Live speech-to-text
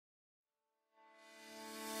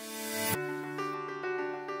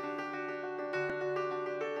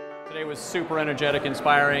It was super energetic,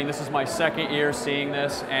 inspiring. This is my second year seeing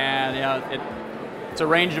this, and it's a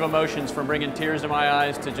range of emotions from bringing tears to my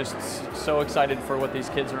eyes to just so excited for what these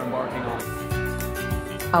kids are embarking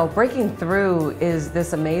on. Breaking Through is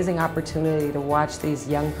this amazing opportunity to watch these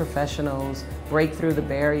young professionals break through the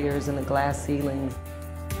barriers and the glass ceilings.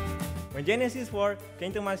 When Genesys Work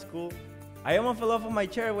came to my school, I almost fell off of my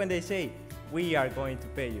chair when they say, "We are going to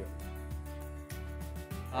pay you."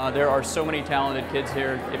 There are so many talented kids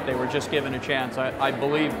here if they were just given a chance. I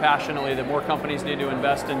believe passionately that more companies need to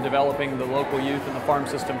invest in developing the local youth and the farm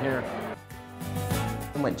system here.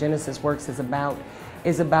 And what Genesys Works is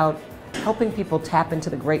about helping people tap into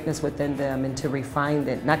the greatness within them and to refine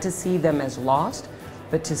it, not to see them as lost,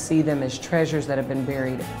 but to see them as treasures that have been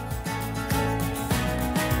buried.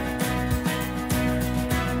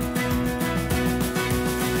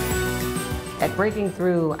 At Breaking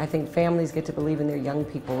Through, I think families get to believe in their young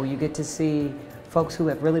people. You get to see folks who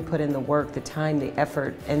have really put in the work, the time, the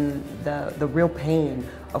effort, and the real pain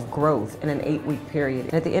of growth in an 8-week period.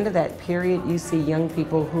 And at the end of that period, you see young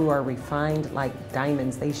people who are refined like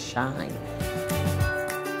diamonds. They shine.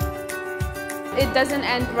 It doesn't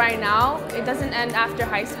end right now. It doesn't end after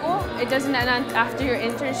high school. It doesn't end after your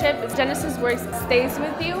internship. Genesys Works stays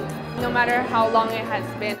with you no matter how long it has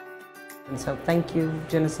been. And so thank you,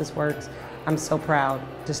 Genesys Works. I'm so proud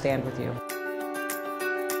to stand with you.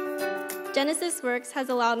 Genesys Works has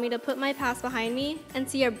allowed me to put my past behind me and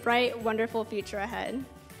see a bright, wonderful future ahead.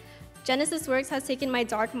 Genesys Works has taken my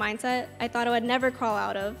dark mindset I thought I would never crawl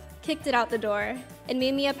out of, kicked it out the door, and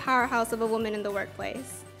made me a powerhouse of a woman in the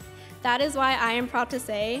workplace. That is why I am proud to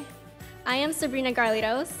say, I am Sabrina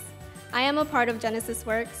Garlitos, I am a part of Genesys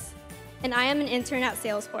Works, and I am an intern at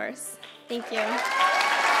Salesforce. Thank you.